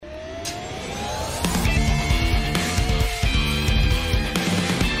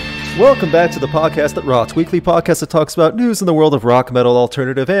Welcome back to the podcast that rocks, weekly podcast that talks about news in the world of rock, metal,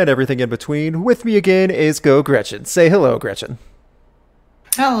 alternative, and everything in between. With me again is Go Gretchen. Say hello, Gretchen.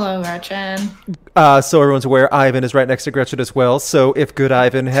 Hello, Gretchen. So everyone's aware, Ivan is right next to Gretchen as well. So if good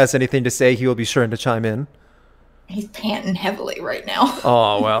Ivan has anything to say, he will be sure to chime in. He's panting heavily right now.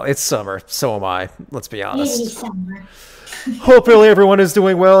 Oh, well, it's summer. So am I. Let's be honest. It's summer. Hopefully everyone is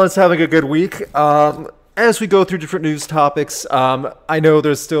doing well and is having a good week. As we go through different news topics, I know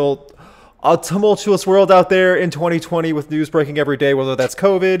there's still a tumultuous world out there in 2020 with news breaking every day, whether that's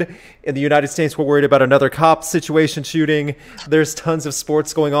COVID. In the United States, we're worried about another cop situation shooting. There's tons of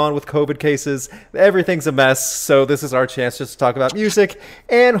sports going on with COVID cases. Everything's a mess, so this is our chance just to talk about music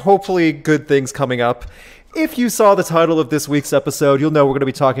and hopefully good things coming up. If you saw the title of this week's episode, you'll know we're going to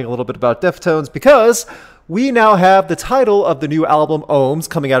be talking a little bit about Deftones because we now have the title of the new album, Ohms,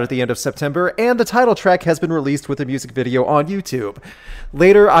 coming out at the end of September, and the title track has been released with a music video on YouTube.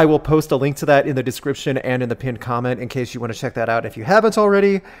 Later, I will post a link to that in the description and in the pinned comment in case you want to check that out if you haven't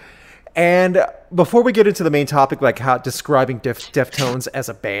already. And before we get into the main topic, like how describing Deftones as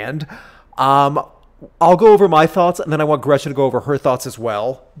a band, I'll go over my thoughts, and then I want Gretchen to go over her thoughts as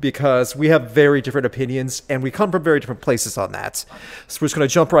well, because we have very different opinions, and we come from very different places on that. So we're just going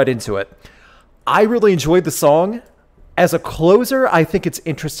to jump right into it. I really enjoyed the song. As a closer, I think it's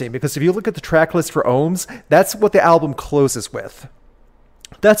interesting, because if you look at the track list for Ohms, that's what the album closes with.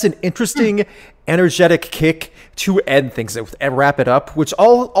 That's an interesting, energetic kick to end things with and wrap it up, which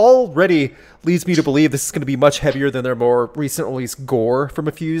already leads me to believe this is going to be much heavier than their more recent release Gore from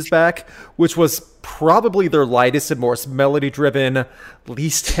a few years back, which was probably their lightest and most melody-driven,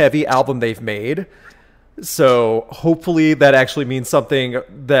 least heavy album they've made. So hopefully that actually means something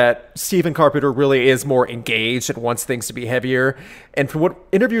that Stephen Carpenter really is more engaged and wants things to be heavier. And from what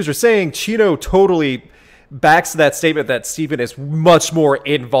interviews are saying, Chino totally backs that statement that Stephen is much more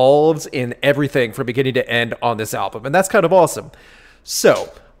involved in everything from beginning to end on this album. And that's kind of awesome.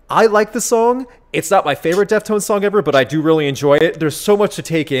 So I like the song. It's not my favorite Deftones song ever, but I do really enjoy it. There's so much to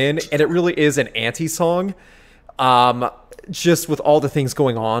take in, and it really is an anti-song. Just with all the things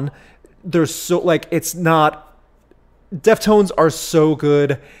going on. There's so, like, it's not... Deftones are so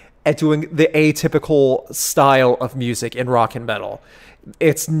good at doing the atypical style of music in rock and metal.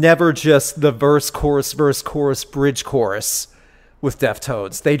 It's never just the verse, chorus, bridge, chorus with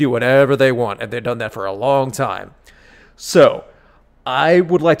Deftones. They do whatever they want, and they've done that for a long time. So, I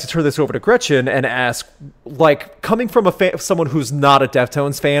would like to turn this over to Gretchen and ask, like, coming from someone who's not a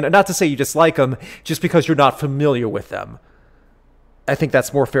Deftones fan, and not to say you dislike them, just because you're not familiar with them. I think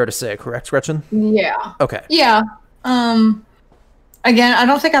that's more fair to say, correct, Gretchen? Yeah. Okay. Yeah. Again, I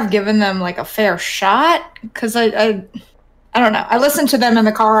don't think I've given them like a fair shot because I don't know. I listen to them in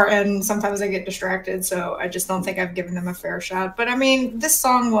the car and sometimes I get distracted, so I just don't think I've given them a fair shot. But I mean, this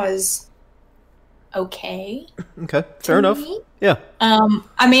song was okay. Okay, fair enough. Yeah.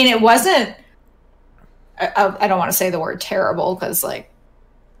 I mean, it wasn't. I don't want to say the word terrible because like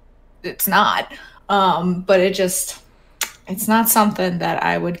it's not. But it's not something that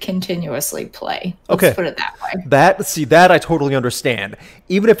I would continuously play. Let's put it that way. That I totally understand.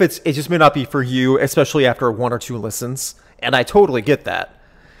 Even if it just may not be for you, especially after one or two listens. And I totally get that.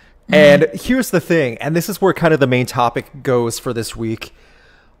 Mm-hmm. And here's the thing, and this is where kind of the main topic goes for this week.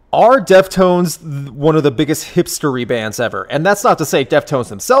 Are Deftones one of the biggest hipstery bands ever? And that's not to say Deftones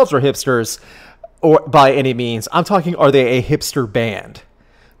themselves are hipsters or by any means. I'm talking, are they a hipster band?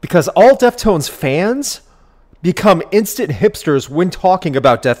 Because all Deftones fans become instant hipsters when talking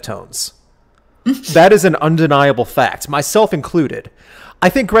about Deftones. That is an undeniable fact, myself included. I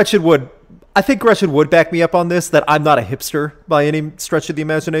think Gretchen would back me up on this, that I'm not a hipster by any stretch of the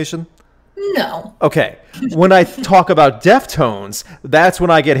imagination. No. Okay. When I talk about Deftones, that's when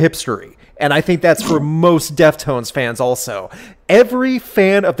I get hipstery. And I think that's for most Deftones fans also. Every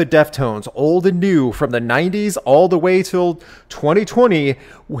fan of the Deftones, old and new, from the 90s all the way till 2020,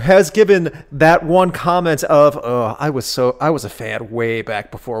 has given that one comment of, I was a fan way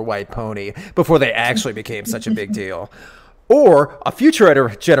back before White Pony, before they actually became such a big deal. Or a future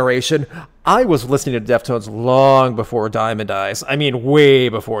generation, I was listening to Deftones long before Diamond Eyes. I mean, way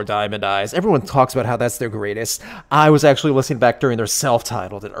before Diamond Eyes. Everyone talks about how that's their greatest. I was actually listening back during their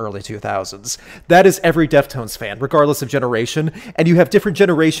self-titled in early 2000s. That is every Deftones fan, regardless of generation. And you have different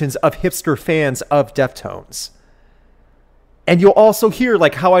generations of hipster fans of Deftones. And you'll also hear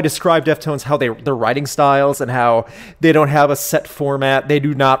like how I describe Deftones, how their writing styles and how they don't have a set format. They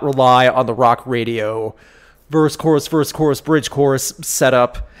do not rely on the rock radio verse, chorus, bridge, chorus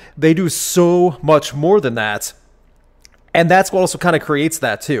setup. They do so much more than that. And that's what also kind of creates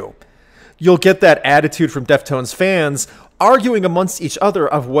that too. You'll get that attitude from Deftones fans arguing amongst each other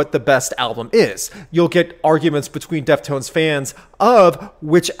of what the best album is. You'll get arguments between Deftones fans of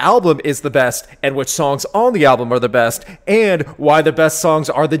which album is the best and which songs on the album are the best and why the best songs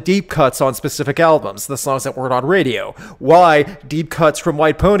are the deep cuts on specific albums, the songs that weren't on radio. Why deep cuts from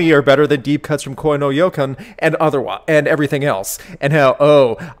White Pony are better than deep cuts from Koi no Yokan and otherwise and everything else. And how,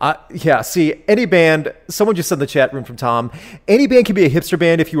 see, any band, someone just said in the chat room from Tom, any band can be a hipster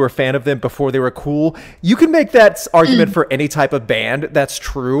band if you were a fan of them before they were cool. You can make that argument for any type of band. That's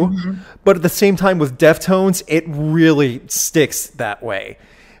true. Mm-hmm. But at the same time with Deftones, it really sticks that way.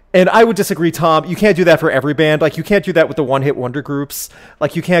 And I would disagree, Tom. You can't do that for every band. Like, you can't do that with the one-hit wonder groups.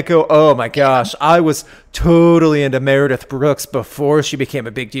 Like, you can't go, oh my gosh, I was totally into Meredith Brooks before she became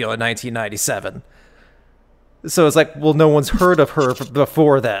a big deal in 1997. So it's like, well, no one's heard of her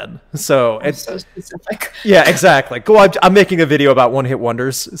before then. So it's so specific. Yeah, exactly. Cool. I'm making a video about one-hit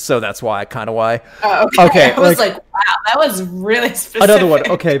wonders, so that's why. Oh, okay. I was like, wow, that was really specific. Another one.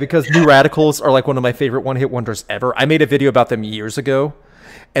 Okay, because New Radicals are like one of my favorite one-hit wonders ever. I made a video about them years ago,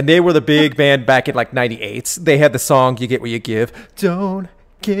 and they were the big band back in like '98. They had the song "You Get What You Give." Don't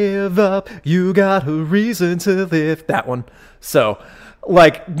give up. You got a reason to live. That one. So,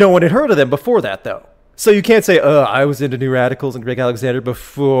 like, no one had heard of them before that, though. So you can't say, I was into New Radicals and Greg Alexander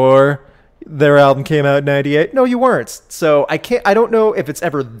before their album came out in 98. No, you weren't. So I don't know if it's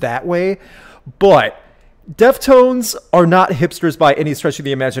ever that way, but Deftones are not hipsters by any stretch of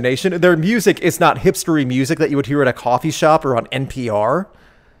the imagination. Their music is not hipstery music that you would hear at a coffee shop or on NPR,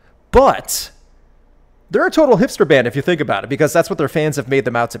 but they're a total hipster band if you think about it, because that's what their fans have made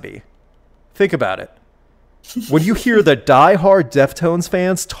them out to be. Think about it. When you hear the diehard Deftones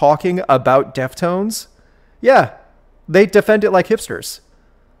fans talking about Deftones, yeah, they defend it like hipsters.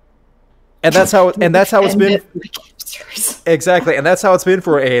 And that's how it's been. Exactly, and that's how it's been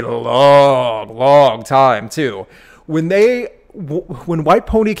for a long time too. When White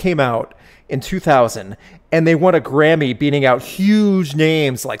Pony came out in 2000 and they won a Grammy beating out huge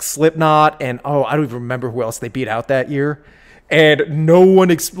names like Slipknot and I don't even remember who else they beat out that year. And no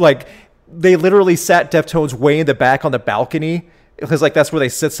one they literally sat Deftones way in the back on the balcony because like that's where they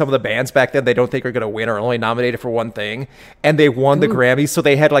sit some of the bands back then they don't think are going to win or only nominated for one thing, and they won the Grammy, so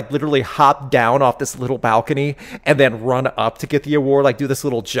they had like literally hop down off this little balcony and then run up to get the award, like do this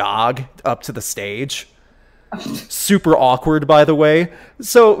little jog up to the stage. Super awkward, by the way.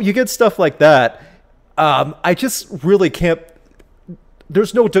 So you get stuff like that. I just really can't,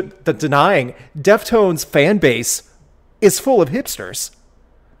 there's no denying Deftones fan base is full of hipsters.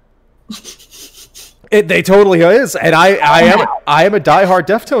 They totally is, and I am a diehard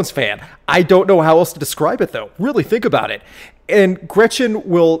Deftones fan. I don't know how else to describe it, though. Really think about it. And Gretchen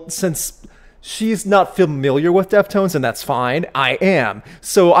will, since she's not familiar with Deftones, and that's fine, I am.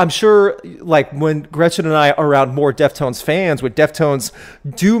 So I'm sure, like, when Gretchen and I are around more Deftones fans, when Deftones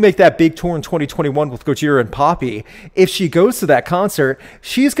do make that big tour in 2021 with Gojira and Poppy, if she goes to that concert,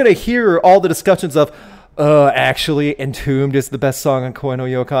 she's going to hear all the discussions of, actually, Entombed is the best song on Koi no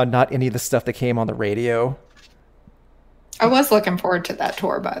Yokan, not any of the stuff that came on the radio. I was looking forward to that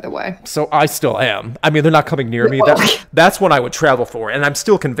tour, by the way. So I still am. I mean, they're not coming near me. That's one I would travel for, and I'm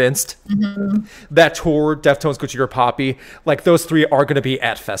still convinced that tour, Deftones, Gojira, Poppy, like those three are going to be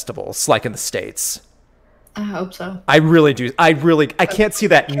at festivals, like in the States. I hope so. I really do. I can't see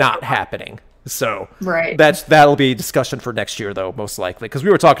that not happening. So right. That'll be discussion for next year, though, most likely, because we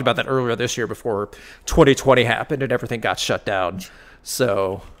were talking about that earlier this year before 2020 happened and everything got shut down.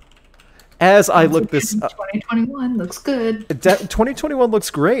 So as I look this up, 2021 looks good. 2021 looks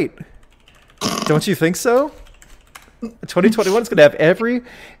great. Don't you think so? 2021 is going to have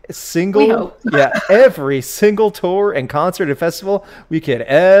every single tour and concert and festival we could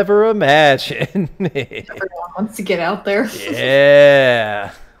ever imagine. Everyone wants to get out there.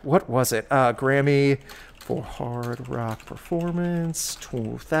 Yeah. What was it? Grammy for Hard Rock Performance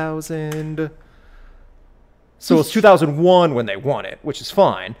 2000. So it's 2001 when they won it, which is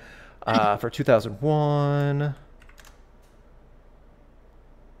fine. For 2001.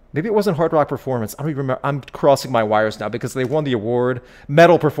 Maybe it wasn't Hard Rock Performance. I don't even remember. I'm crossing my wires now because they won the award.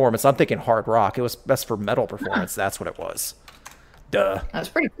 Metal Performance. I'm thinking Hard Rock. It was best for Metal Performance. That's what it was. Duh. That's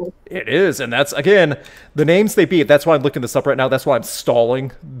pretty cool. It is, and that's, again, the names they beat. That's why I'm looking this up right now. That's why I'm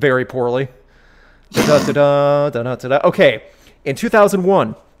stalling very poorly. Okay, in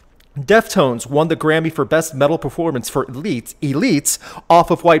 2001, Deftones won the Grammy for Best Metal Performance for Elites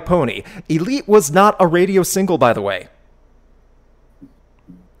off of White Pony. Elite was not a radio single, by the way.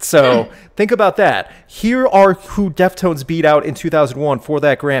 So think about that. Here are who Deftones beat out in 2001 for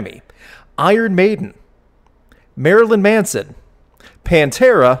that Grammy. Iron Maiden, Marilyn Manson,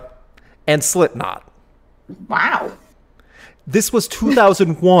 Pantera, and Slipknot. Wow. This was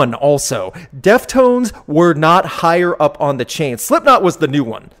 2001 also. Deftones were not higher up on the chain. Slipknot was the new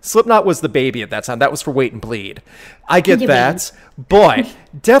one. Slipknot was the baby at that time. That was for Wait and Bleed. I get that. But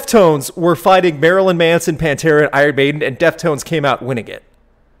Deftones were fighting Marilyn Manson, Pantera, and Iron Maiden, and Deftones came out winning it.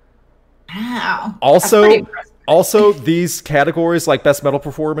 Wow. Also, these categories like best metal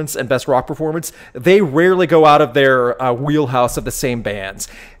performance and best rock performance, they rarely go out of their wheelhouse of the same bands.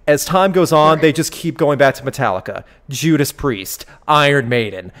 As time goes on, they just keep going back to Metallica, Judas Priest, Iron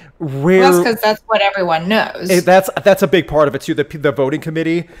Maiden. That's because that's what everyone knows. That's a big part of it too. The voting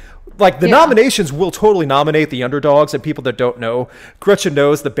committee, like the nominations, will totally nominate the underdogs and people that don't know. Gretchen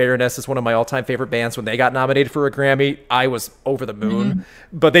knows the Baroness is one of my all-time favorite bands. When they got nominated for a Grammy, I was over the moon.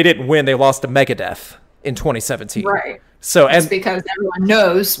 But they didn't win. They lost to Megadeth in 2017. Right. So that's because everyone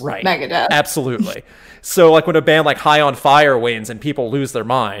knows Megadeth. Absolutely. So like when a band like High on Fire wins and people lose their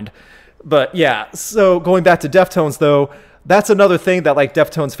mind. But yeah, so going back to Deftones though, that's another thing that like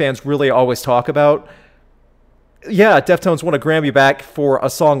Deftones fans really always talk about. Yeah, Deftones won a Grammy back for a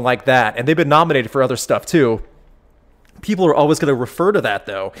song like that, and they've been nominated for other stuff too. People are always going to refer to that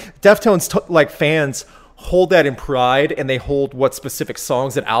though. Deftones like fans hold that in pride, and they hold what specific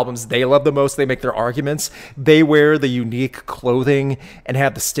songs and albums they love the most. They make their arguments. They wear the unique clothing and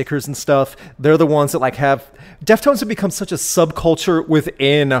have the stickers and stuff. They're the ones that like have Deftones have become such a subculture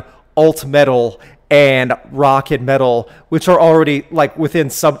within alt metal and rock and metal, which are already like within a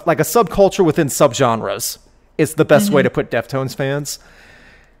subculture within subgenres. Is the best way to put Deftones fans.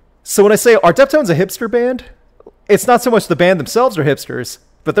 So when I say, are Deftones a hipster band? It's not so much the band themselves are hipsters,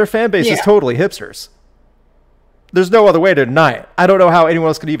 but their fan base is totally hipsters. There's no other way to deny it. I don't know how anyone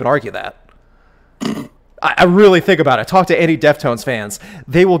else could even argue that. I really think about it. Talk to any Deftones fans.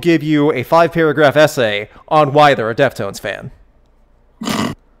 They will give you a 5-paragraph essay on why they're a Deftones fan.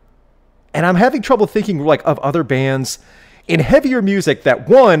 And I'm having trouble thinking like of other bands in heavier music that,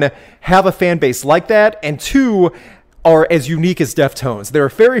 one, have a fan base like that, and two, are as unique as Deftones. There are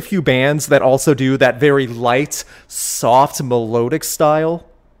very few bands that also do that very light, soft, melodic style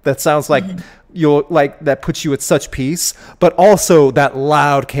that sounds like you'll like that puts you at such peace, but also that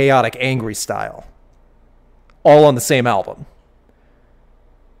loud, chaotic, angry style, all on the same album.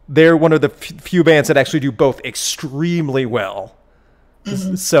 They're one of the few bands that actually do both extremely well.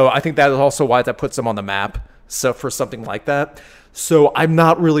 So I think that is also why that puts them on the map. So for something like that, so I'm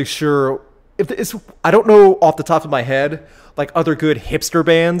not really sure if it's. I don't know off the top of my head like other good hipster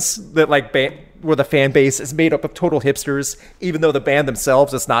bands that like where the fan base is made up of total hipsters, even though the band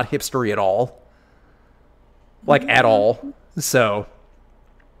themselves is not hipstery at all. Like at all. So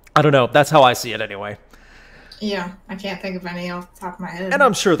I don't know. That's how I see it anyway. Yeah, I can't think of any off the top of my head. And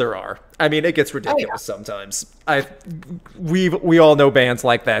I'm sure there are. I mean, it gets ridiculous sometimes. We all know bands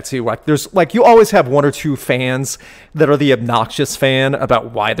like that too. Like there's like you always have one or two fans that are the obnoxious fan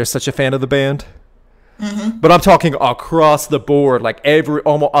about why they're such a fan of the band. But I'm talking across the board, like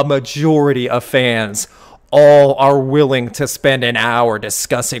almost a majority of fans all are willing to spend an hour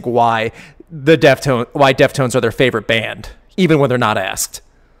discussing why Deftones are their favorite band, even when they're not asked.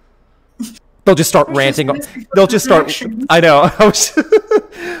 They'll just start ranting. They'll just start. I know.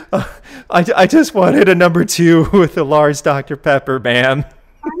 I just wanted a number 2 with a large Dr. Pepper, man.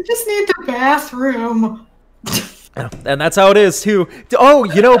 I just need the bathroom. And that's how it is too. Oh,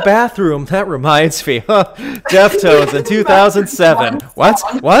 bathroom. That reminds me. Deftones in 2007.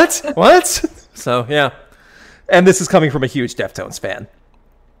 What? So yeah. And this is coming from a huge Deftones fan.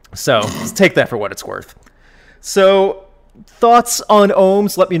 So take that for what it's worth. So thoughts on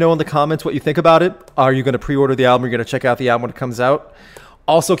Ohms? Let me know in the comments what you think about it. Are you going to pre-order the album? Are you going to check out the album when it comes out?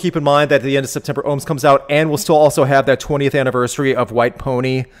 Also keep in mind that at the end of September, Ohms comes out, and we'll still also have that 20th anniversary of White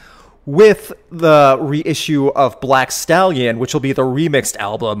Pony with the reissue of Black Stallion, which will be the remixed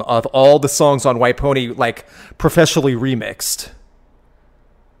album of all the songs on White Pony, like professionally remixed.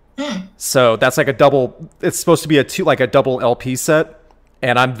 So that's like a double. It's supposed to be a double LP set.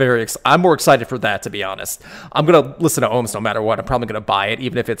 And I'm more excited for that, to be honest. I'm going to listen to Ohms no matter what. I'm probably going to buy it,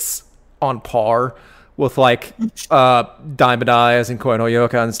 even if it's on par with like Diamond Eyes and Koi no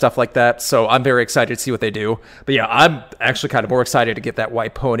Yoka and stuff like that. So I'm very excited to see what they do. But yeah, I'm actually kind of more excited to get that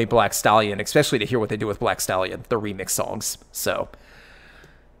White Pony Black Stallion, especially to hear what they do with Black Stallion, the remix songs. So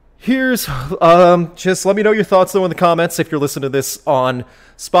here's just let me know your thoughts though in the comments. If you're listening to this on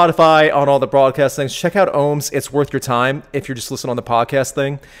Spotify, on all the broadcast things, check out Ohms. It's worth your time if you're just listening on the podcast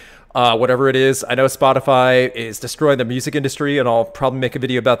thing. Whatever it is, I know Spotify is destroying the music industry, and I'll probably make a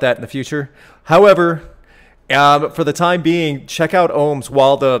video about that in the future. However, for the time being, check out Ohms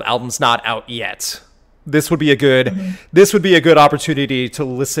while the album's not out yet. This would be a good opportunity to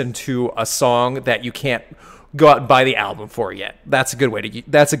listen to a song that you can't go out and buy the album for yet. That's a good way to.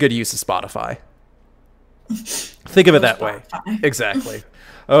 That's a good use of Spotify. Think of it that way. Exactly.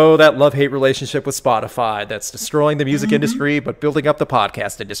 Oh, that love-hate relationship with Spotify that's destroying the music industry, but building up the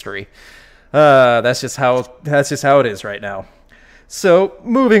podcast industry. That's just how it is right now. So,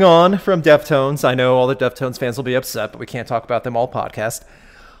 moving on from Deftones, I know all the Deftones fans will be upset, but we can't talk about them all podcast.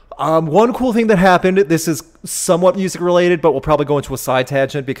 One cool thing that happened, this is somewhat music related, but we'll probably go into a side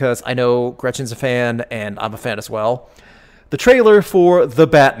tangent because I know Gretchen's a fan and I'm a fan as well. The trailer for The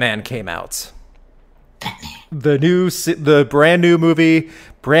Batman came out. The brand new movie,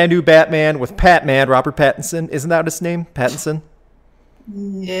 brand new Batman with Patman, Robert Pattinson. Isn't that his name? Pattinson?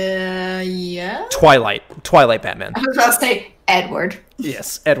 Yeah. Twilight Batman. I was about to say Edward.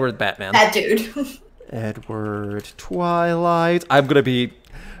 Yes, Edward Batman. That dude. Edward Twilight. I'm going to be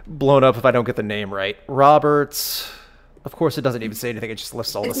blown up if I don't get the name right. Robert. Of course, it doesn't even say anything. It just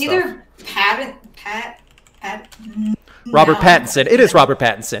lists all this stuff. It's either Robert Pattinson. It is Robert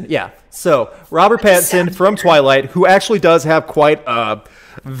Pattinson. Yeah. So, Robert Pattinson from Twilight, who actually does have quite a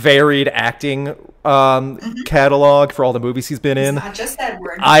varied acting catalog for all the movies he's been in. It's not just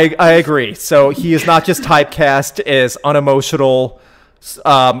Edward. I agree. So, he is not just typecast as unemotional,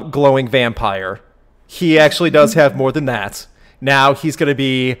 glowing vampire. He actually does have more than that. Now he's going to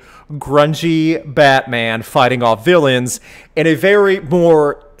be grungy Batman fighting off villains in a very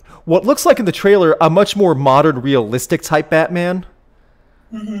more, what looks like in the trailer, a much more modern, realistic type Batman.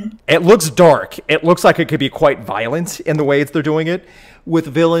 Mm-hmm. It looks dark. It looks like it could be quite violent in the ways they're doing it, with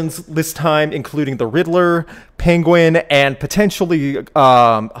villains this time including the Riddler, Penguin, and potentially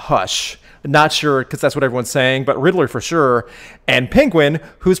Hush. Not sure because that's what everyone's saying, but Riddler for sure, and Penguin,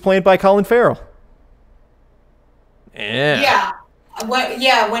 who's played by Colin Farrell. Yeah. When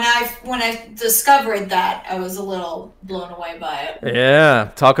I discovered that, I was a little blown away by it.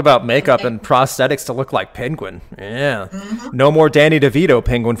 Yeah. Talk about makeup and prosthetics to look like Penguin. Yeah. Mm-hmm. No more Danny DeVito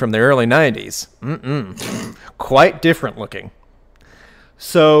Penguin from the early 90s. Quite different looking.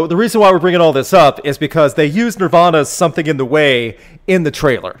 So the reason why we're bringing all this up is because they used Nirvana's Something in the Way in the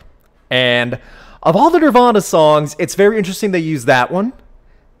trailer. And of all the Nirvana songs, it's very interesting they use that one.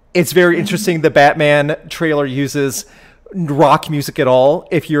 It's very interesting the Batman trailer uses rock music at all.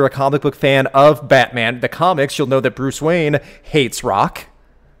 If you're a comic book fan of Batman, the comics, you'll know that Bruce Wayne hates rock,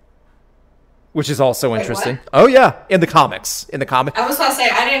 which is also interesting. What? Oh yeah, in the comics. I was about to say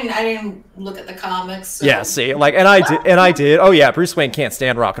I didn't look at the comics. So. Yeah, see, like, and I did. Oh yeah, Bruce Wayne can't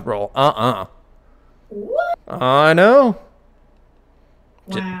stand rock and roll. What? I know.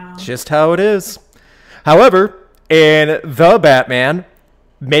 Wow. Just how it is. However, in The Batman,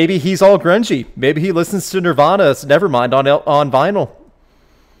 maybe he's all grungy. Maybe he listens to Nirvana's Nevermind on vinyl.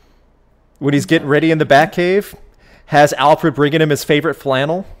 When he's getting ready in the Batcave, has Alfred bringing him his favorite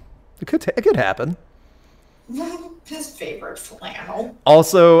flannel. It could happen. His favorite flannel.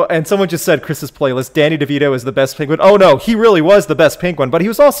 Also, and someone just said Chris's playlist, Danny DeVito is the best Penguin. Oh no, he really was the best Penguin, but he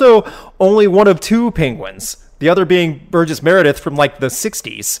was also only one of two Penguins. The other being Burgess Meredith from like the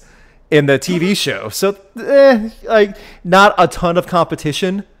 60s. In the TV show. So, like, not a ton of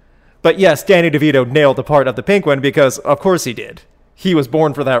competition. But yes, Danny DeVito nailed the part of the Penguin because, of course, he did. He was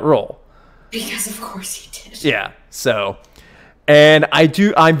born for that role. Because, of course, he did. Yeah, so. And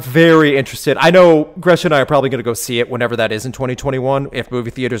I'm very interested. I know Gretchen and I are probably going to go see it whenever that is in 2021, if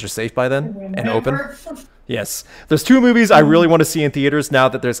movie theaters are safe by then and open. Yes. There's two movies I really want to see in theaters now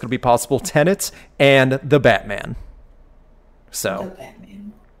that there's going to be possible Tenet and The Batman. So. The Batman.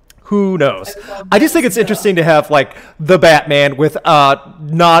 Who knows? I just think it's interesting to have, like, The Batman with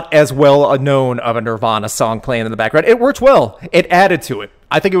not as well known of a Nirvana song playing in the background. It worked well. It added to it.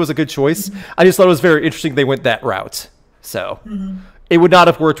 I think it was a good choice. Mm-hmm. I just thought it was very interesting they went that route. So, It would not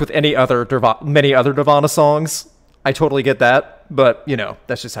have worked with many other Nirvana songs. I totally get that. But,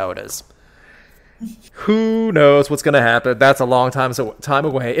 that's just how it is. Who knows what's going to happen? That's a long time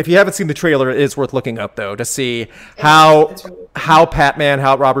away. If you haven't seen the trailer, it is worth looking up, though, to see how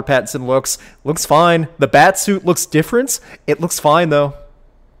Robert Pattinson looks. Looks fine. The bat suit looks different. It looks fine, though.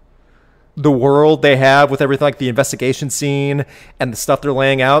 The world they have with everything, like the investigation scene and the stuff they're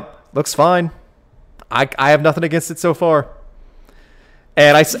laying out, looks fine. I have nothing against it so far.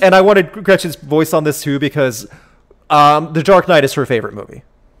 And I wanted Gretchen's voice on this, too, because The Dark Knight is her favorite movie.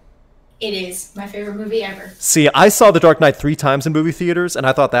 It is my favorite movie ever. See, I saw The Dark Knight 3 times in movie theaters, and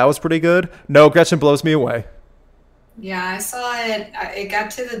I thought that was pretty good. No, Gretchen blows me away. Yeah, I saw it. It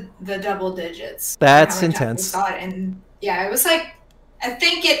got to the double digits. That's intense. I saw it, and yeah, it was like, I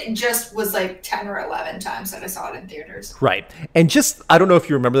think it just was like 10 or 11 times that I saw it in theaters. Right. And just, I don't know if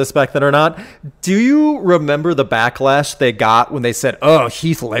you remember this back then or not. Do you remember the backlash they got when they said, oh,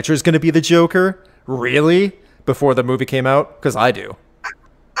 Heath Ledger's going to be the Joker? Really? before the movie came out? Because I do.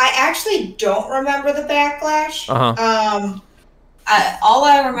 I actually don't remember the backlash. Uh-huh. All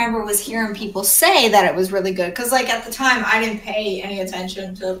I remember was hearing people say that it was really good. Because, like, at the time, I didn't pay any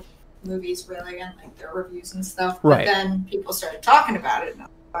attention to movies, really, and, like, their reviews and stuff. Right. But then people started talking about it, and I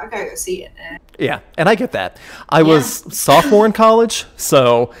was like, I gotta go see it. Yeah, and I get that. I was sophomore in college,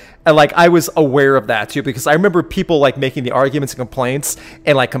 so... And, like, I was aware of that, too, because I remember people, like, making the arguments and complaints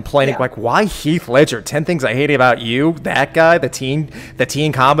and, like, complaining, like, why Heath Ledger? 10 Things I Hate About You? That guy? The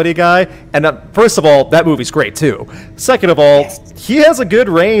teen comedy guy? And, first of all, that movie's great, too. Second of all, he has a good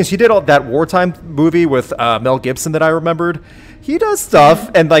range. He did all that wartime movie with Mel Gibson that I remembered. He does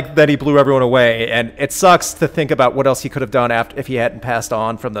stuff, and, like, then he blew everyone away. And it sucks to think about what else he could have done if he hadn't passed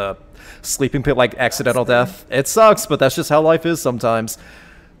on from the sleeping pit, like, accidental death. It sucks, but that's just how life is sometimes.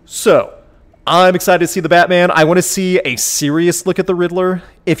 So, I'm excited to see the Batman. I want to see a serious look at the Riddler.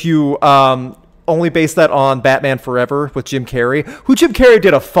 If you only base that on Batman Forever with Jim Carrey, who Jim Carrey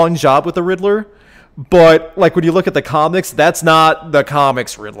did a fun job with the Riddler, but like when you look at the comics, that's not the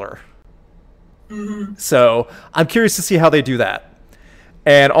comics Riddler. Mm-hmm. So, I'm curious to see how they do that.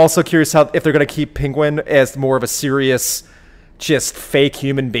 And also curious if they're going to keep Penguin as more of a serious, just fake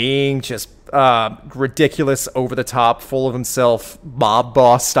human being, just ridiculous, over the top, full of himself, mob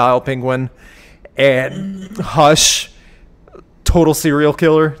boss style Penguin, and Hush, total serial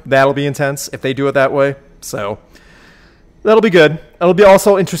killer. That'll be intense if they do it that way. So that'll be good. It'll be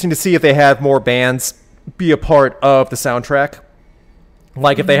also interesting to see if they have more bands be a part of the soundtrack.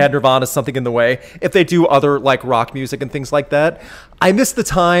 Like if they had Nirvana, Something in the Way. If they do other like rock music and things like that. I miss the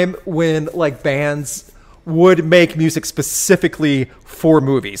time when like bands would make music specifically for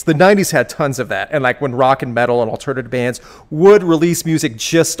movies. The 90s had tons of that. And like when rock and metal and alternative bands would release music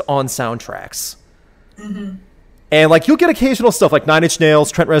just on soundtracks. Mm-hmm. And like you'll get occasional stuff like Nine Inch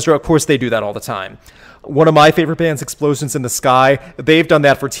Nails, Trent Reznor, of course they do that all the time. One of my favorite bands, Explosions in the Sky, they've done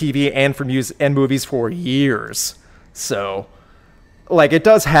that for TV and for music and movies for years. So like it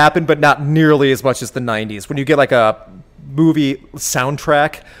does happen, but not nearly as much as the 90s. When you get like a movie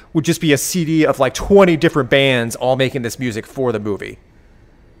soundtrack would just be a CD of like 20 different bands all making this music for the movie.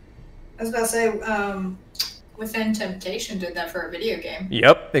 I was about to say, Within Temptation did that for a video game.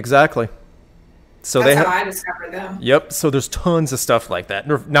 Yep, exactly. So that's how I discovered them. Yep, so there's tons of stuff like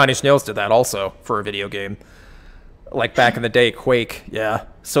that. Nine Inch Nails did that also for a video game. Like back in the day, Quake, yeah.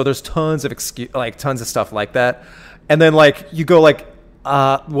 So there's tons of stuff like that. And then like you go like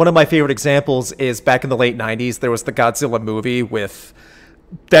one of my favorite examples is back in the late 90s, there was the Godzilla movie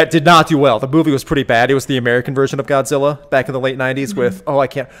that did not do well. The movie was pretty bad. It was the American version of Godzilla back in the late 90s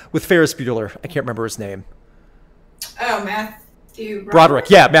with Ferris Bueller. I can't remember his name. Oh, Matthew Broderick.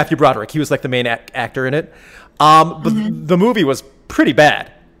 Yeah, Matthew Broderick. He was like the main actor in it. But the movie was pretty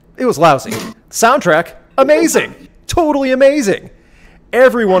bad. It was lousy. Soundtrack, amazing. Totally amazing.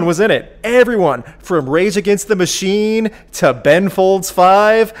 Everyone was in it. Everyone. From Rage Against the Machine to Ben Folds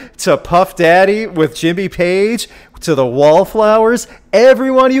 5 to Puff Daddy with Jimmy Page to the Wallflowers.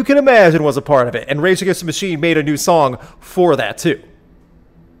 Everyone you can imagine was a part of it. And Rage Against the Machine made a new song for that too.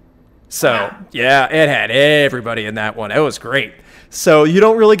 So, yeah, it had everybody in that one. It was great. So you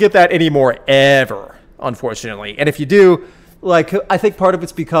don't really get that anymore ever, unfortunately. And if you do, like, I think part of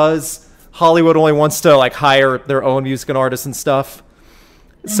it's because Hollywood only wants to like hire their own music and artists and stuff.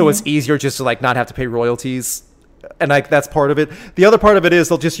 So it's easier just to like not have to pay royalties. And like that's part of it. The other part of it is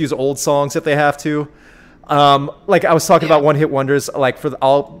they'll just use old songs if they have to. Like I was talking about one hit wonders, like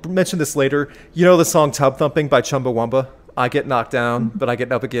I'll mention this later. You know the song Tub Thumping by Chumbawamba? I get knocked down, but I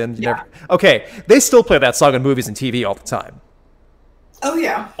get up again. Okay, they still play that song in movies and TV all the time. Oh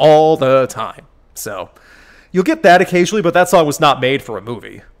yeah. All the time. So you'll get that occasionally, but that song was not made for a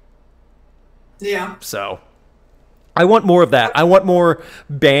movie. Yeah. So I want more of that. I want more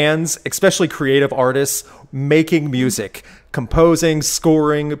bands, especially creative artists, making music, composing,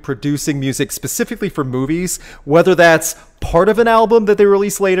 scoring, producing music specifically for movies, whether that's part of an album that they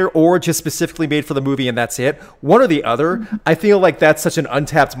release later or just specifically made for the movie and that's it. One or the other. I feel like that's such an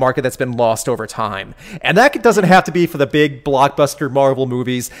untapped market that's been lost over time. And that doesn't have to be for the big blockbuster Marvel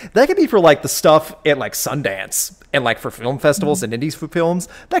movies. That could be for like the stuff at like Sundance and like for film festivals and indies films.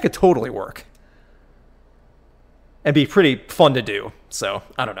 That could totally work. And be pretty fun to do. So,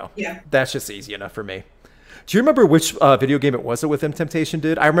 I don't know. Yeah. That's just easy enough for me. Do you remember which video game it was that Within Temptation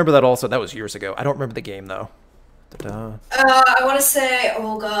did? I remember that also. That was years ago. I don't remember the game, though. I want to say, it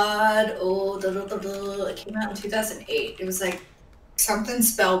came out in 2008. It was like something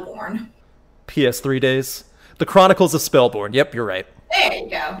Spellborn. PS3 days. The Chronicles of Spellborn. Yep, you're right. There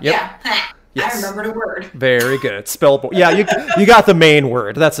you go. Yep. Yeah. Yes. I remembered a word. Very good. Spellboard. Yeah, you got the main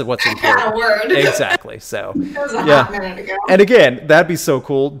word. That's what's important. I got a word. Exactly. So that was a hot minute ago. And again, that'd be so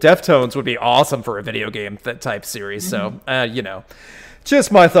cool. Deftones would be awesome for a video game type series. So,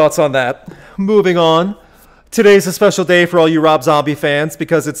 just my thoughts on that. Moving on. Today's a special day for all you Rob Zombie fans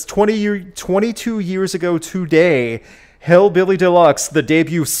because it's 22 years ago today. Hellbilly Deluxe, the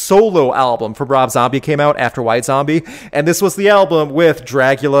debut solo album from Rob Zombie, came out after White Zombie, and this was the album with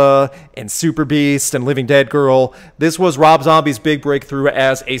Dracula and Super Beast and Living Dead Girl. This was Rob Zombie's big breakthrough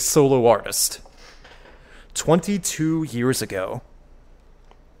as a solo artist. 22 years ago.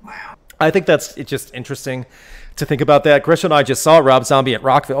 Wow. I think it's just interesting to think about that. Grisha and I just saw Rob Zombie at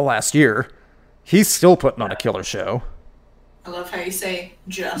Rockville last year. He's still putting on a killer show. I love how you say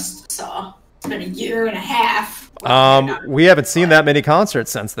just saw. It's been a year and a half. We haven't seen that many concerts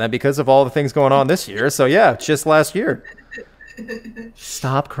since then because of all the things going on this year. So yeah, just last year.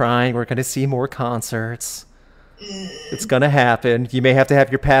 Stop crying. We're going to see more concerts. It's going to happen. You may have to have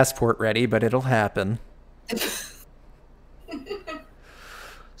your passport ready, but it'll happen.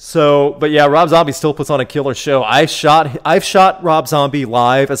 So, but yeah, Rob Zombie still puts on a killer show. I've shot Rob Zombie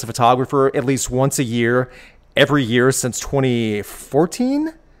live as a photographer at least once a year, every year since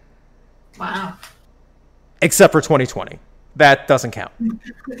 2014. Wow. Except for 2020. That doesn't count.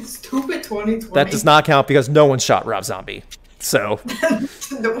 Stupid 2020. That does not count because no one shot Rob Zombie. So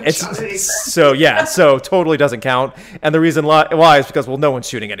so totally doesn't count. And the reason why is because, well, no one's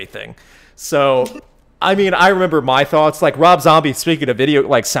shooting anything. So, I mean, I remember my thoughts. Like, Rob Zombie, speaking of video,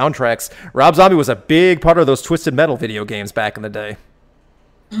 like, soundtracks, Rob Zombie was a big part of those Twisted Metal video games back in the day.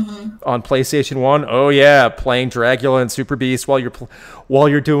 Mm-hmm. On PlayStation 1, oh yeah, playing Dracula and Super Beast while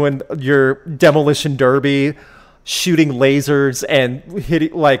you're doing your demolition derby, shooting lasers and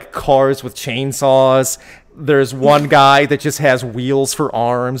hitting like cars with chainsaws. There's one guy that just has wheels for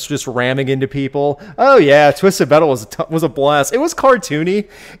arms, just ramming into people. Oh yeah, Twisted Metal was a blast. It was cartoony,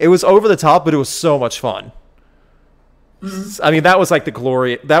 it was over the top, but it was so much fun. Mm-hmm. I mean, that was like the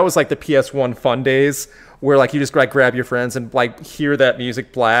PS1 fun days where like you just like grab your friends and like hear that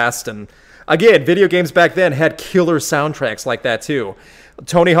music blast. And again, video games back then had killer soundtracks like that too.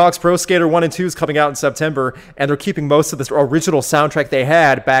 Tony Hawk's Pro Skater 1 and 2 is coming out in September, and they're keeping most of the original soundtrack they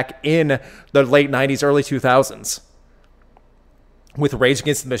had back in the late 90s, early 2000s. With Rage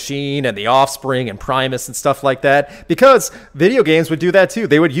Against the Machine and The Offspring and Primus and stuff like that. Because video games would do that too.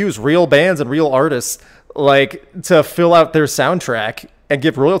 They would use real bands and real artists like to fill out their soundtrack and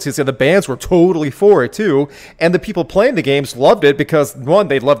give royalties, and the bands were totally for it too. And the people playing the games loved it because, one,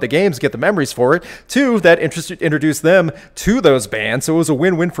 they loved the games, get the memories for it. Two, that introduced them to those bands, so it was a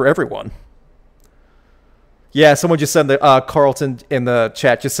win-win for everyone. Yeah, someone just said that Carlton in the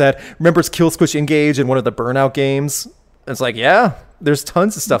chat just said, remembers Kill Switch Engage in one of the Burnout games? And it's like, yeah, there's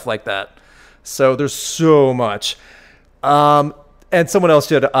tons of stuff like that. So there's so much. And someone else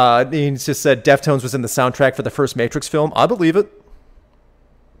he just said Deftones was in the soundtrack for the first Matrix film. I believe it.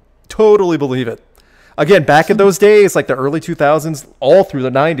 Totally believe it. Again, back in those days, like the early 2000s, all through the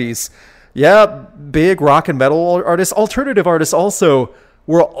 90s, yeah, big rock and metal artists, alternative artists also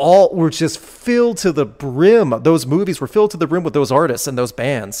were just filled to the brim. Those movies were filled to the brim with those artists and those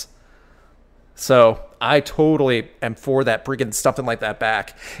bands. So I totally am for that, bringing something like that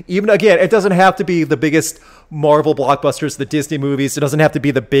back. Even, again, it doesn't have to be the biggest Marvel blockbusters, the Disney movies. It doesn't have to be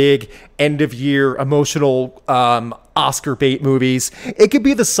the big end-of-year emotional Oscar bait movies. It could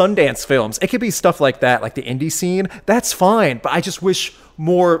be the Sundance films. It could be stuff like that, like the indie scene. That's fine, but I just wish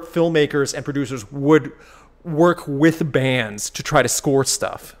more filmmakers and producers would work with bands to try to score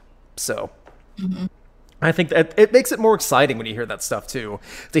stuff. So... Mm-hmm. I think that it makes it more exciting when you hear that stuff too,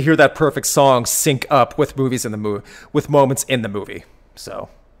 to hear that perfect song sync up with movies in the with moments in the movie. So,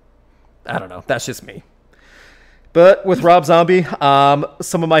 I don't know. That's just me. But with Rob Zombie,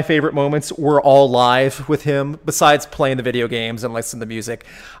 some of my favorite moments were all live with him, besides playing the video games and listening to music.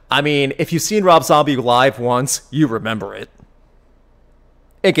 I mean, if you've seen Rob Zombie live once, you remember it.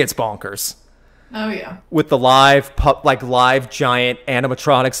 It gets bonkers. Oh yeah. With the live giant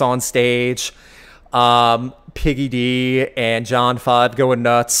animatronics on stage. Piggy D and John Five going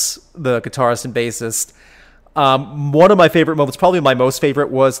nuts, the guitarist and bassist. One of my favorite moments, probably my most favorite,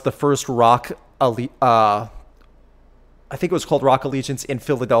 was the first I think it was called Rock Allegiance in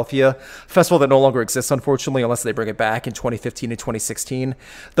Philadelphia, festival that no longer exists, unfortunately, unless they bring it back in 2015 and 2016.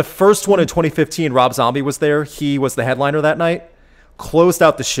 The first one in 2015, Rob Zombie was there. He was the headliner that night, closed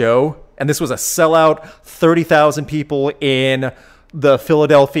out the show, and this was a sellout, 30,000 people in the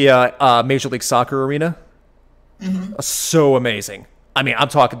Philadelphia Major League Soccer arena. Mm-hmm. So amazing. I mean, I'm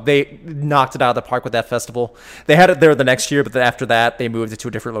talking, they knocked it out of the park with that festival. They had it there the next year, but then after that, they moved it to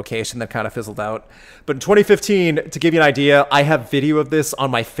a different location that kind of fizzled out. But in 2015, to give you an idea, I have video of this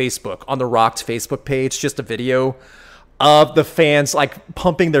on my Facebook, on the Rocked Facebook page, just a video of the fans like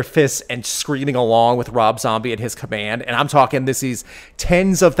pumping their fists and screaming along with Rob Zombie and his command. And I'm talking, this is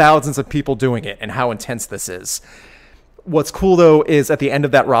tens of thousands of people doing it and how intense this is. What's cool, though, is at the end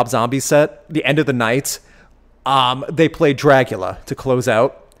of that Rob Zombie set, the end of the night, they played Dragula to close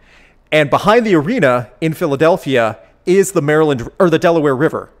out. And behind the arena in Philadelphia is the Maryland or the Delaware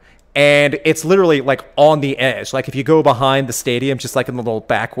River. And it's literally like on the edge. Like if you go behind the stadium, just like in the little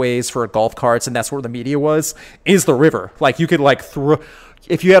back ways for golf carts, and that's where the media was, is the river. Like you could like throw,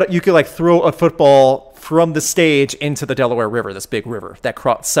 if you had, you could like throw a football from the stage into the Delaware River, this big river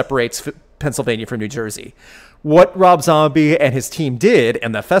that separates Pennsylvania from New Jersey. What Rob Zombie and his team did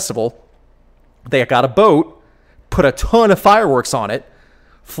in the festival, they got a boat, put a ton of fireworks on it,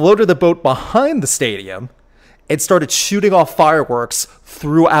 floated the boat behind the stadium, and started shooting off fireworks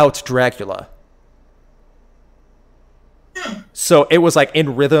throughout Dragula. So it was like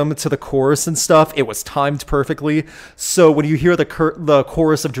in rhythm to the chorus and stuff. It was timed perfectly. So when you hear the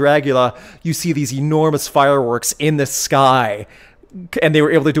chorus of Dragula, you see these enormous fireworks in the sky. And they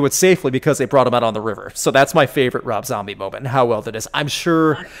were able to do it safely because they brought them out on the river. So that's my favorite Rob Zombie moment and how well that is. I'm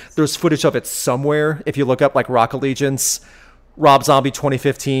sure there's footage of it somewhere. If you look up like Rock Allegiance, Rob Zombie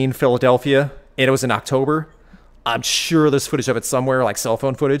 2015, Philadelphia, and it was in October. I'm sure there's footage of it somewhere, like cell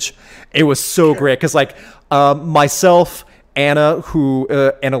phone footage. It was so great because like myself, Anna,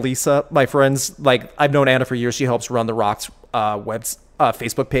 Annalisa, my friends, like I've known Anna for years. She helps run the Rock's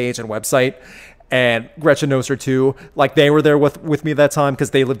Facebook page and website. And Gretchen knows her too. Like they were there with me that time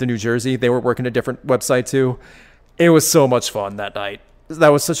because they lived in New Jersey. They were working a different website too. It was so much fun that night. That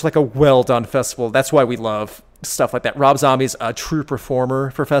was such like a well done festival. That's why we love stuff like that. Rob Zombie's a true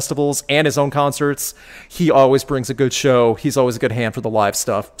performer for festivals and his own concerts. He always brings a good show. He's always a good hand for the live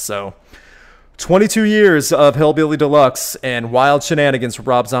stuff. So 22 years of Hellbilly Deluxe and wild shenanigans for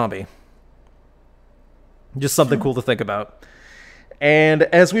Rob Zombie. Just something cool to think about. And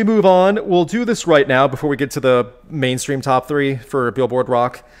as we move on, we'll do this right now before we get to the mainstream top 3 for Billboard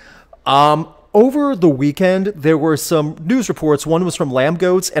Rock. Over the weekend, there were some news reports. One was from Lamb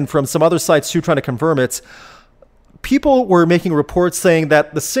Goats and from some other sites too, trying to confirm it. People were making reports saying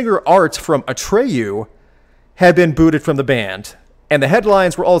that the singer Art from Atreyu had been booted from the band. And the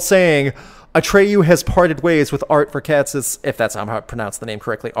headlines were all saying Atreyu has parted ways with Art Verkatzis, if that's how I pronounce the name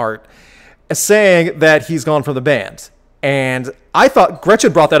correctly, Art, saying that he's gone from the band. And I thought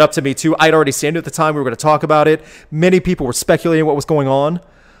Gretchen brought that up to me too. I'd already seen it at the time. We were going to talk about it. Many people were speculating what was going on.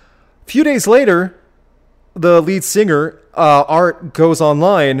 A few days later, the lead singer, Art, goes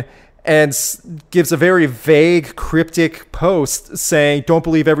online and gives a very vague, cryptic post saying, "Don't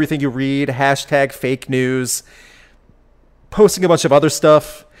believe everything you read, hashtag fake news," posting a bunch of other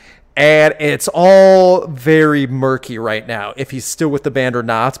stuff. And it's all very murky right now if he's still with the band or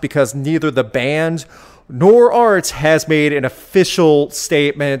not, because neither the band nor Art has made an official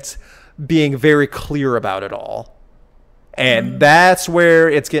statement being very clear about it all. And that's where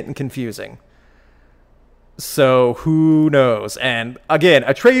it's getting confusing. So who knows? And again,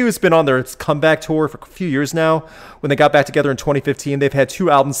 Atreyu's been on their comeback tour for a few years now. When they got back together in 2015, they've had 2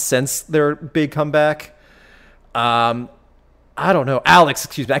 albums since their big comeback. I don't know. Alex,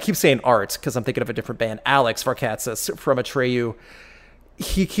 excuse me. I keep saying Art because I'm thinking of a different band. Alex Varkatzis from Atreyu.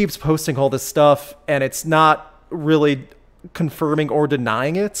 He keeps posting all this stuff, and it's not really confirming or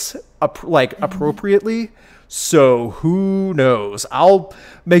denying it appropriately. So who knows? I'll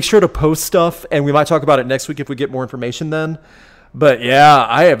make sure to post stuff, and we might talk about it next week if we get more information then. But yeah,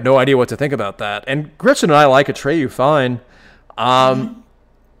 I have no idea what to think about that. And Gretchen and I like Atreyu fine.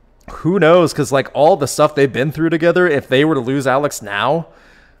 Who knows? Because like all the stuff they've been through together, if they were to lose Alex now,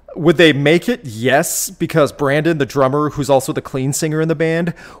 would they make it? Yes, because Brandon, the drummer, who's also the clean singer in the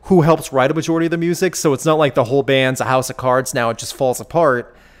band, who helps write a majority of the music, so it's not like the whole band's a house of cards now, it just falls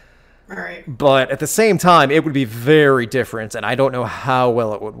apart. All right. But at the same time, it would be very different, and I don't know how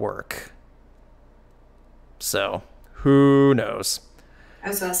well it would work. So, who knows? I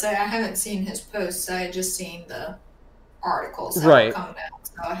was going to say, I haven't seen his posts, I had just seen the articles that right. have come out.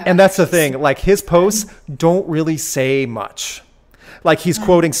 So and that's the thing, like his posts don't really say much. Like he's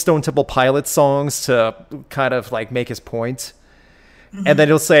quoting Stone Temple Pilots songs to kind of like make his point. And then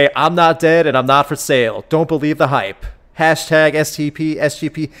he'll say, "I'm not dead and I'm not for sale. Don't believe the hype. Hashtag STP,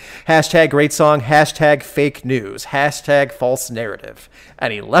 SGP, hashtag great song, hashtag fake news, hashtag false narrative."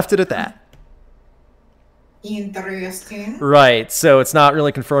 And he left it at that. Interesting. Right, so it's not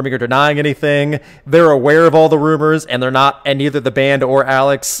really confirming or denying anything. They're aware of all the rumors, and they're not, and neither the band or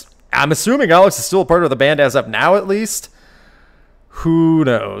Alex. I'm assuming Alex is still a part of the band as of now, at least. Who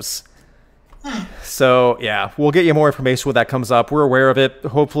knows? So, yeah, we'll get you more information when that comes up. We're aware of it.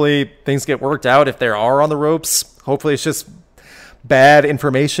 Hopefully, things get worked out if they are on the ropes. Hopefully, it's just bad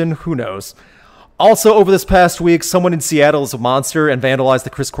information. Who knows? Also, over this past week, someone in Seattle is a monster and vandalized the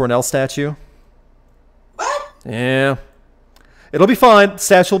Chris Cornell statue. What? Yeah. It'll be fine.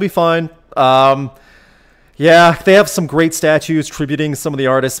 Statue will be fine. Yeah, they have some great statues tributing some of the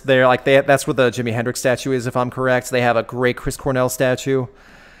artists there. Like that's where the Jimi Hendrix statue is, if I'm correct. They have a great Chris Cornell statue.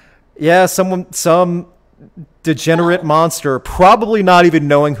 Yeah, some degenerate monster, probably not even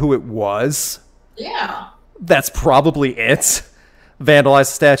knowing who it was. Yeah. That's probably it. Vandalized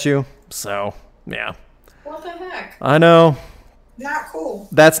the statue. So, yeah. What the heck? I know. Not cool.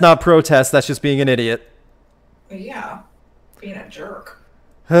 That's not protest. That's just being an idiot. Yeah. Being a jerk.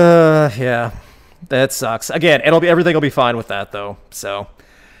 Yeah. That sucks. Again, everything will be fine with that, though. So,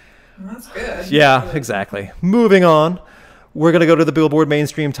 that's good. Yeah, good. Exactly. Moving on, we're gonna go to the Billboard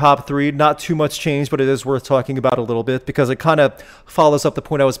Mainstream Top 3. Not too much change, but it is worth talking about a little bit because it kind of follows up the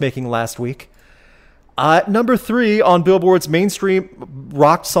point I was making last week. Number 3 on Billboard's Mainstream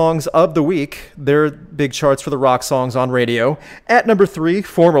Rock Songs of the Week. Their big charts for the rock songs on radio. At number 3,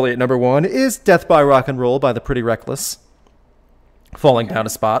 formerly at number 1, is "Death by Rock and Roll" by the Pretty Reckless, falling down a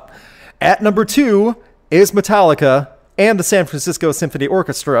spot. At number 2 is Metallica and the San Francisco Symphony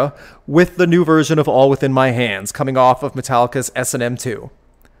Orchestra with the new version of "All Within My Hands," coming off of Metallica's S&M 2.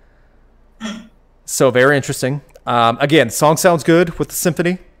 So very interesting. Again, song sounds good with the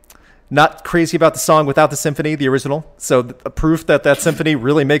symphony. Not crazy about the song without the symphony, the original. So proof that symphony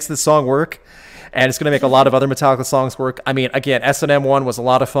really makes this song work. And it's going to make a lot of other Metallica songs work. I mean, again, S&M 1 was a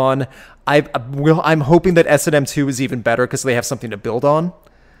lot of fun. I'm hoping that S&M 2 is even better because they have something to build on.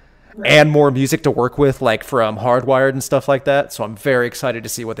 Right. And more music to work with, like from Hardwired and stuff like that. So I'm very excited to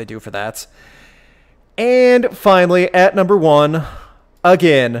see what they do for that. And finally, at number 1,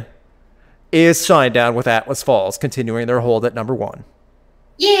 again, is Shinedown with Atlas Falls, continuing their hold at number 1.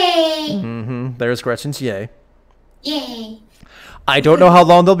 Yay! Mm-hmm. There's Gretchen's yay. Yay! I don't know how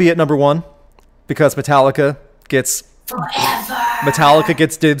long they'll be at number 1 because Metallica gets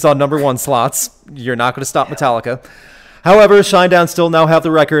dibs on number 1 slots. You're not going to stop Metallica. However, Shinedown still now have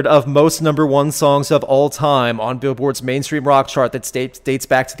the record of most number 1 songs of all time on Billboard's Mainstream Rock chart that dates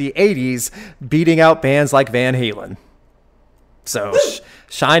back to the 80s, beating out bands like Van Halen. So,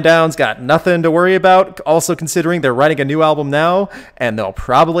 Shinedown's got nothing to worry about, also considering they're writing a new album now, and they'll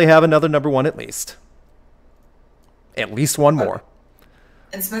probably have another number 1 at least. At least one more.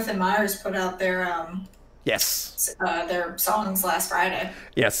 And Smith & Myers put out their their songs last Friday.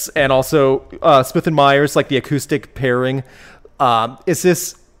 Yes, and also Smith & Myers, like the acoustic pairing. Is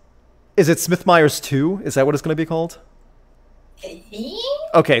it Smith Myers 2? Is that what it's going to be called?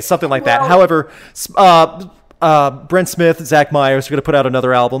 Okay, something like that. However, Brent Smith, Zach Myers are going to put out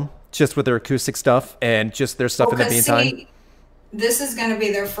another album just with their acoustic stuff and just their stuff in the meantime. This is going to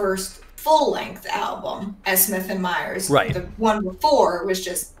be their first full-length album as Smith & Myers. Right. The one before was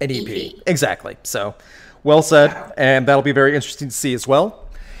just an EP. Exactly. So, well said. Wow. And that'll be very interesting to see as well.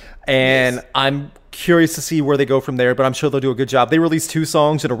 And yes. I'm curious to see where they go from there, but I'm sure they'll do a good job. They released 2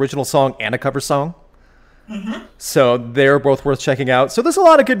 songs, an original song and a cover song. Mm-hmm. So they're both worth checking out. So there's a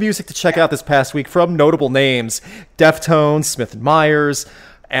lot of good music to check out this past week from notable names. Deftones, Smith & Myers.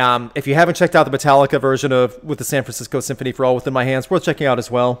 If you haven't checked out the Metallica version with the San Francisco Symphony for All Within My Hands, worth checking out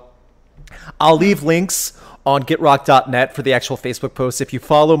as well. I'll leave links on getrock.net for the actual Facebook post. If you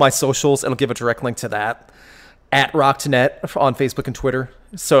follow my socials, it'll give a direct link to that. At Rock2Net on Facebook and Twitter.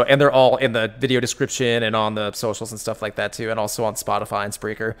 So, and they're all in the video description and on the socials and stuff like that too, and also on Spotify and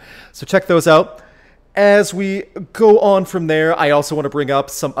Spreaker. So check those out. As we go on from there, I also want to bring up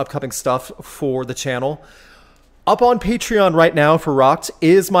some upcoming stuff for the channel. Up on Patreon right now for Rocked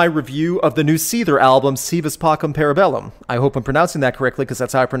is my review of the new Seether album, Sivas Pacem Parabellum. I hope I'm pronouncing that correctly because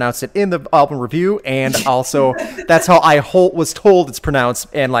that's how I pronounced it in the album review, and also that's how I was told it's pronounced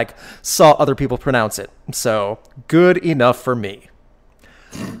and saw other people pronounce it. So, good enough for me.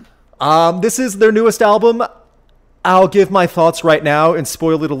 This is their newest album. I'll give my thoughts right now and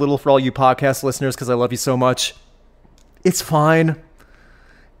spoil it a little for all you podcast listeners because I love you so much. It's fine.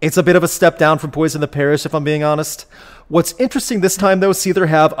 It's a bit of a step down from Poison the Parish, if I'm being honest. What's interesting this time, though, Seether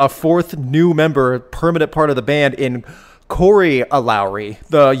have a 4th new member, permanent part of the band, in Corey Lowry,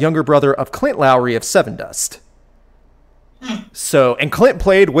 the younger brother of Clint Lowry of Sevendust. So, and Clint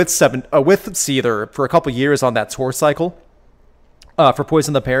played with Seether for a couple years on that tour cycle for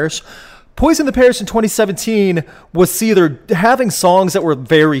Poison the Parish. Poison the Parish in 2017 was Seether having songs that were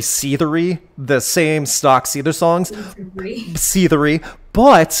very Seethery, the same stock Seether songs, Seethery,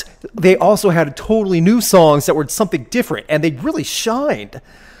 but they also had totally new songs that were something different, and they really shined.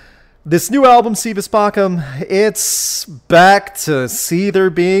 This new album, Si Vis Pacem, it's back to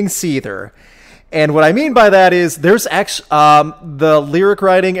Seether being Seether. And what I mean by that is there's actually the lyric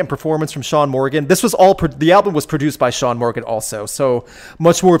writing and performance from Sean Morgan. This was all the album was produced by Sean Morgan also, so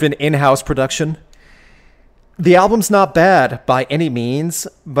much more of an in-house production. The album's not bad by any means,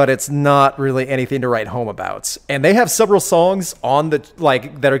 but it's not really anything to write home about. And they have several songs on the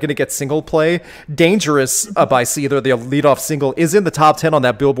that are going to get single play. Dangerous by Seether, the lead-off single, is in the top 10 on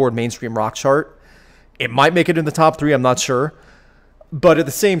that Billboard mainstream rock chart. It might make it in the top 3, I'm not sure. But at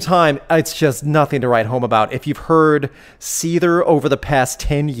the same time, it's just nothing to write home about. If you've heard Seether over the past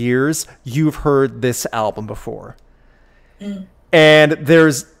 10 years, you've heard this album before. And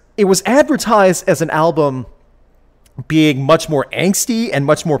it was advertised as an album being much more angsty and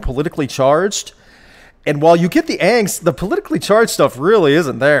much more politically charged. And while you get the angst, the politically charged stuff really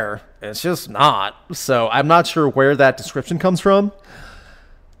isn't there. It's just not. So I'm not sure where that description comes from.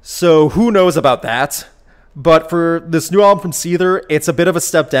 So who knows about that? But for this new album from Seether, it's a bit of a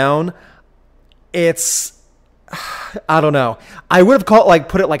step down. I don't know. I would have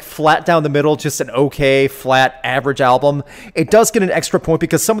put it flat down the middle, just an okay, flat, average album. It does get an extra point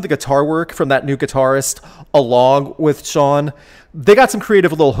because some of the guitar work from that new guitarist, along with Sean, they got some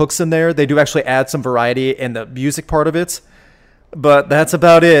creative little hooks in there. They do actually add some variety in the music part of it. But that's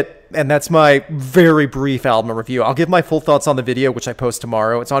about it. And that's my very brief album review. I'll give my full thoughts on the video, which I post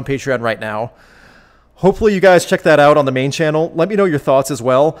tomorrow. It's on Patreon right now. Hopefully you guys check that out on the main channel. Let me know your thoughts as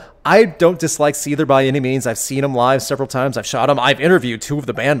well. I don't dislike Seether by any means. I've seen them live several times. I've shot them. I've interviewed 2 of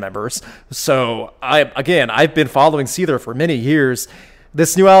the band members. So, I've been following Seether for many years.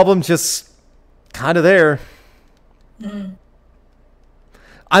 This new album just kind of there.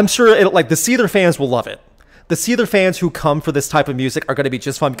 I'm sure the Seether fans will love it. The Seether fans who come for this type of music are going to be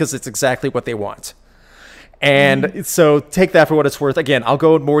just fine because it's exactly what they want. And so take that for what it's worth. Again, I'll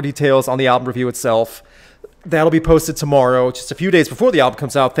go in more details on the album review itself. That'll be posted tomorrow, just a few days before the album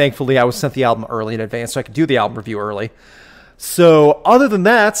comes out. Thankfully, I was sent the album early in advance so I could do the album review early. So other than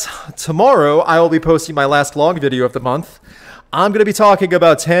that, tomorrow I will be posting my last long video of the month. I'm going to be talking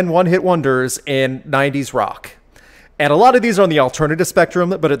about 10 one-hit wonders in 90s rock. And a lot of these are on the alternative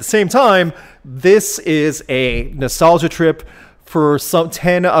spectrum, but at the same time, this is a nostalgia trip for some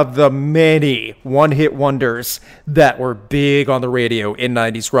 10 of the many one-hit wonders that were big on the radio in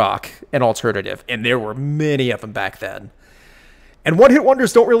 90s rock and alternative. And there were many of them back then. And one-hit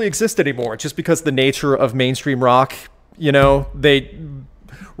wonders don't really exist anymore, just because the nature of mainstream rock,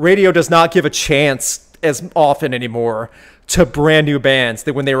 radio does not give a chance as often anymore to brand new bands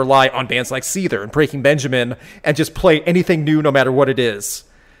when they rely on bands like Seether and Breaking Benjamin and just play anything new no matter what it is.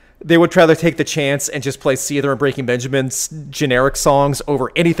 They would rather take the chance and just play Seether and Breaking Benjamin's generic songs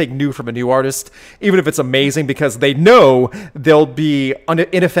over anything new from a new artist, even if it's amazing, because they know they'll be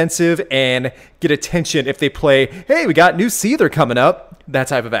inoffensive and get attention if they play, hey, we got new Seether coming up, that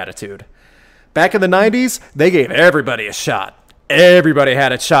type of attitude. Back in the 90s, they gave everybody a shot. Everybody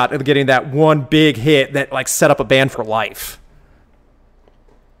had a shot at getting that one big hit that set up a band for life.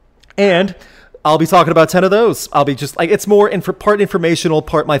 And I'll be talking about 10 of those. I'll be just it's more part informational,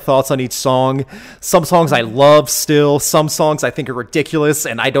 part my thoughts on each song. Some songs I love still. Some songs I think are ridiculous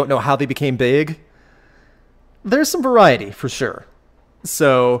and I don't know how they became big. There's some variety for sure.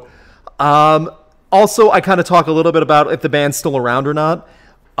 So, also I kind of talk a little bit about if the band's still around or not.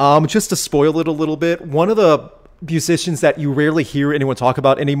 Just to spoil it a little bit, one of the musicians that you rarely hear anyone talk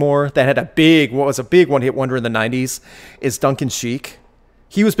about anymore that had what was a big one-hit wonder in the 90s is Duncan Sheik.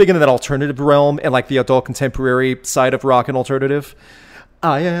 He was big into that alternative realm and the adult contemporary side of rock and alternative.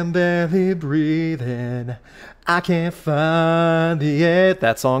 I am barely breathing. I can't find the air.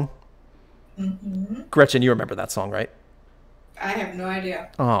 That song. Mm-hmm. Gretchen, you remember that song, right? I have no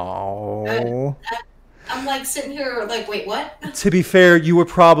idea. Oh. I'm sitting here wait, what? To be fair, you were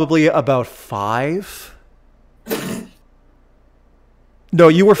probably about 5. No,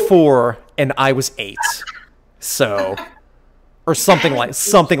 you were 4 and I was 8. So... or something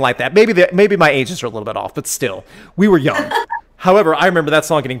like that. Maybe my ages are a little bit off, but still, we were young. However, I remember that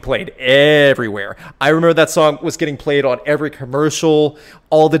song getting played everywhere. I remember that song was getting played on every commercial,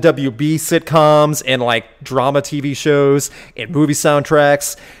 all the WB sitcoms, and drama TV shows, and movie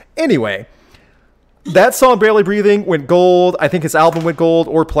soundtracks. Anyway, that song, Barely Breathing, went gold. I think his album went gold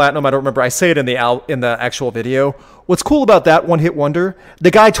or platinum. I don't remember. I say it in the actual video. What's cool about that one-hit wonder, the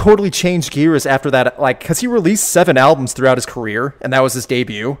guy totally changed gears after that, because he released 7 albums throughout his career, and that was his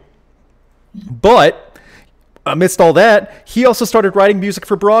debut. But amidst all that, he also started writing music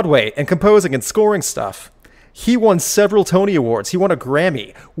for Broadway and composing and scoring stuff. He won several Tony Awards. He won a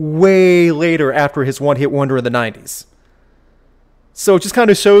Grammy way later after his one-hit wonder in the 90s. So it just kind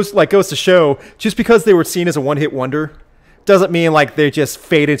of goes to show, just because they were seen as a one-hit wonder doesn't mean like they just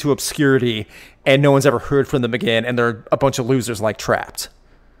fade into obscurity and no one's ever heard from them again and they're a bunch of losers like Trapped.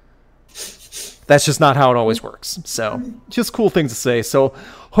 That's just not how it always works. So just cool things to say. So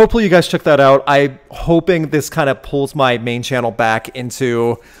hopefully you guys check that out. I'm hoping this kind of pulls my main channel back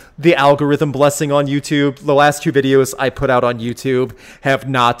into the algorithm blessing on YouTube. The last 2 videos I put out on YouTube have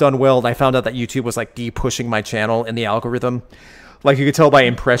not done well. And I found out that YouTube was like de-pushing my channel in the algorithm. Like you could tell by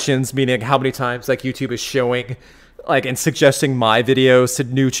impressions, meaning how many times like YouTube is showing like and suggesting my videos to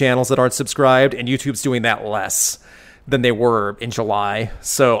new channels that aren't subscribed, and YouTube's doing that less than they were in July.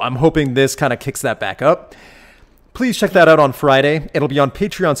 So I'm hoping this kind of kicks that back up. Please check that out on Friday. It'll be on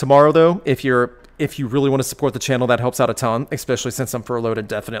Patreon tomorrow though. If you really want to support the channel, that helps out a ton, especially since I'm furloughed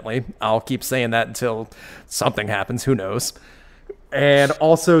indefinitely. I'll keep saying that until something happens, who knows. And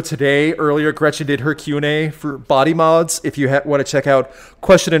also today, earlier, Gretchen did her Q&A for body mods. If you want to check out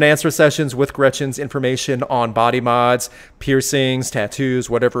question and answer sessions with Gretchen's information on body mods, piercings, tattoos,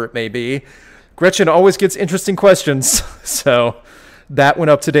 whatever it may be, Gretchen always gets interesting questions. So that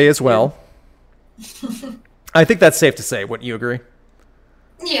went up today as well. I think that's safe to say. Wouldn't you agree?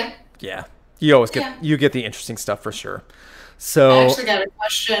 Yeah. Yeah. You always get the interesting stuff for sure. So I actually got a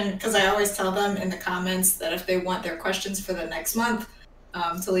question because I always tell them in the comments that if they want their questions for the next month,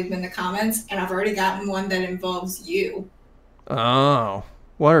 to leave them in the comments. And I've already gotten one that involves you. Oh,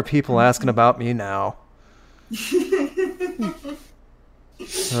 what are people asking about me now?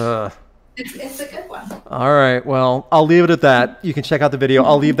 It's a good one. All right. Well, I'll leave it at that. You can check out the video.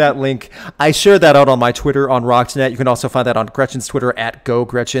 I'll leave that link. I shared that out on my Twitter on RocksNet. You can also find that on Gretchen's Twitter at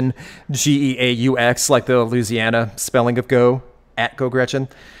GoGretchen, Geaux, like the Louisiana spelling of go, at GoGretchen.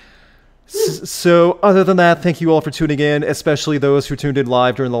 So other than that, thank you all for tuning in, especially those who tuned in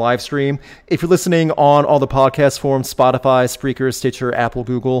live during the live stream. If you're listening on all the podcast forums, Spotify, Spreaker, Stitcher, Apple,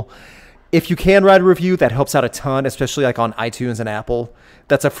 Google, if you can write a review, that helps out a ton, especially like on iTunes and Apple.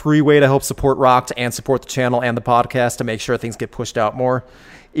 That's a free way to help support Rocked and support the channel and the podcast to make sure things get pushed out more.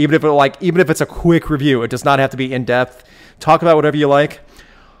 Even if it's a quick review, it does not have to be in depth. Talk about whatever you like.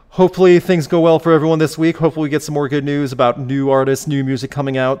 Hopefully things go well for everyone this week. Hopefully we get some more good news about new artists, new music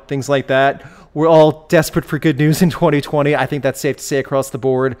coming out, things like that. We're all desperate for good news in 2020. I think that's safe to say across the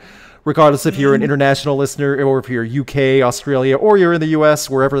board, regardless if you're an international listener or if you're UK, Australia, or you're in the US,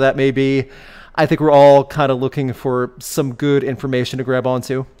 wherever that may be. I think we're all kind of looking for some good information to grab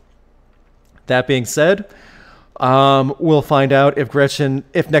onto. That being said, we'll find out if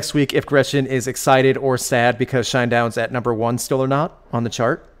next week Gretchen is excited or sad because Shinedown's at number 1 still or not on the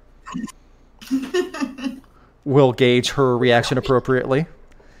chart. We'll gauge her reaction appropriately.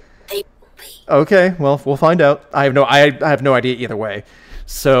 Okay, well, we'll find out. I have no idea either way.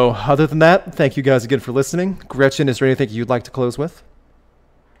 So other than that, thank you guys again for listening. Gretchen, is there anything you'd like to close with?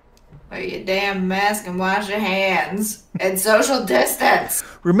 Wear your damn mask and wash your hands and social distance.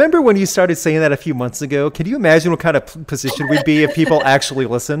 Remember when you started saying that a few months ago? Can you imagine what kind of position we'd be if people actually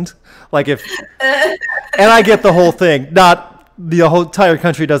listened? And I get the whole thing. Not the whole entire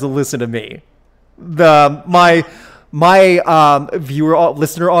country doesn't listen to me. My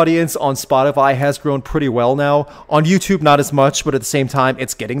listener audience on Spotify has grown pretty well now. On YouTube, not as much, but at the same time,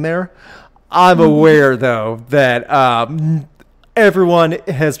 it's getting there. I'm aware, though, that everyone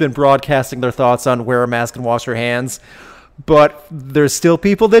has been broadcasting their thoughts on wear a mask and wash your hands, but there's still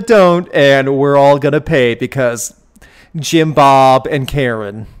people that don't, and we're all going to pay because Jim Bob and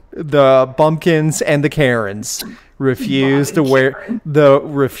Karen, the Bumpkins and the Karens, refuse to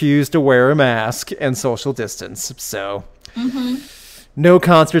wear a mask and social distance. So no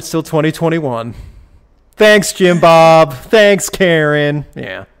concerts till 2021. Thanks, Jim Bob. Thanks, Karen.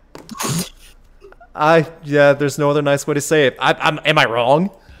 Yeah. There's no other nice way to say it. Am I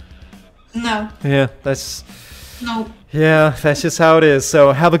wrong? No. Yeah, that's... No. Yeah, that's just how it is.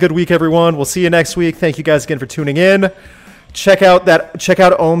 So have a good week, everyone. We'll see you next week. Thank you guys again for tuning in. Check out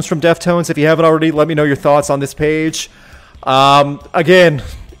Ohms from Deftones. If you haven't already, let me know your thoughts on this page. Again,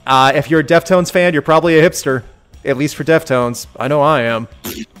 if you're a Deftones fan, you're probably a hipster. At least for Deftones. I know I am.